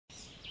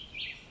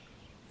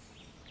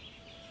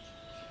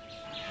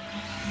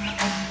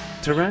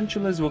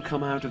Tarantulas will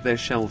come out of their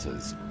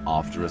shelters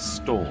after a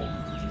storm.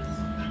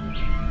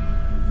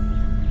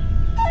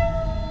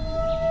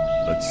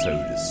 But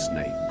so do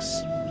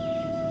snakes.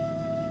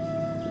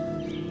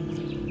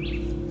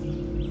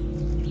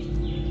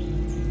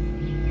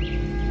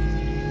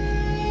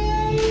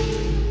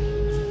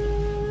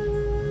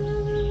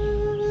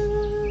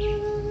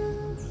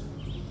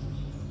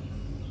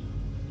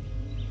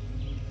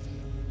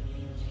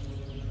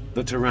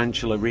 The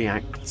tarantula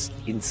reacts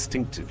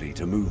instinctively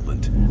to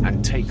movement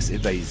and takes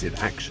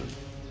evasive action.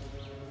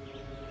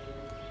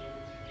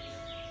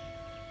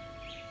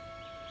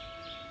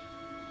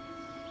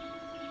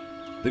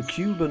 The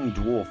Cuban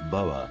dwarf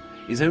boa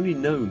is only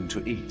known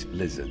to eat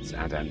lizards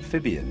and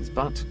amphibians,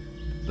 but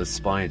the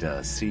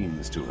spider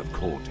seems to have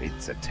caught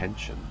its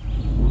attention.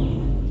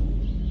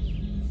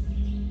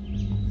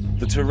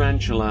 The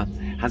tarantula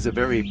has a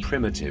very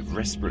primitive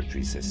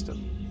respiratory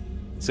system,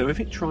 so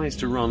if it tries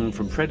to run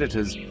from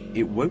predators,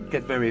 it won't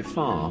get very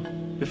far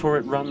before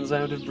it runs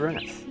out of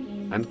breath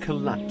and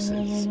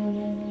collapses.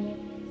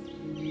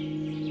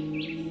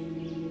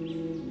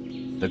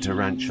 The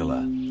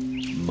tarantula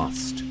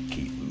must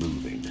keep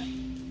moving.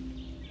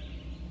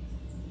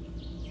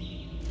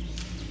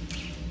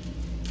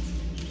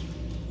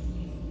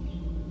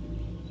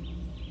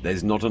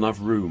 There's not enough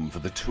room for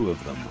the two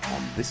of them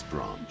on this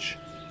branch.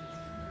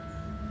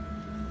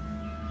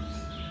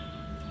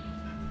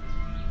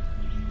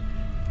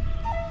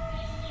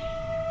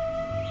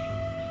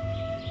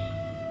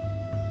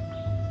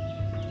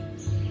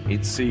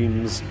 It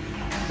seems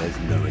there's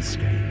no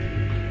escape.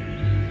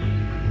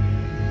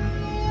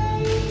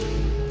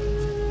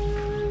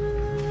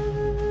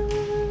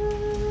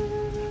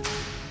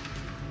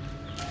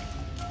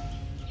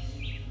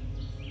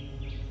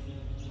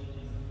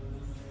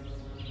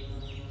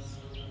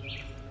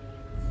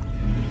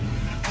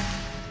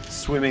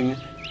 Swimming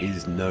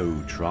is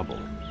no trouble.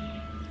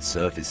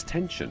 Surface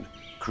tension,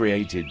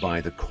 created by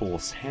the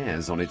coarse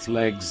hairs on its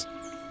legs,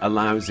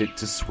 allows it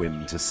to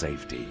swim to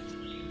safety.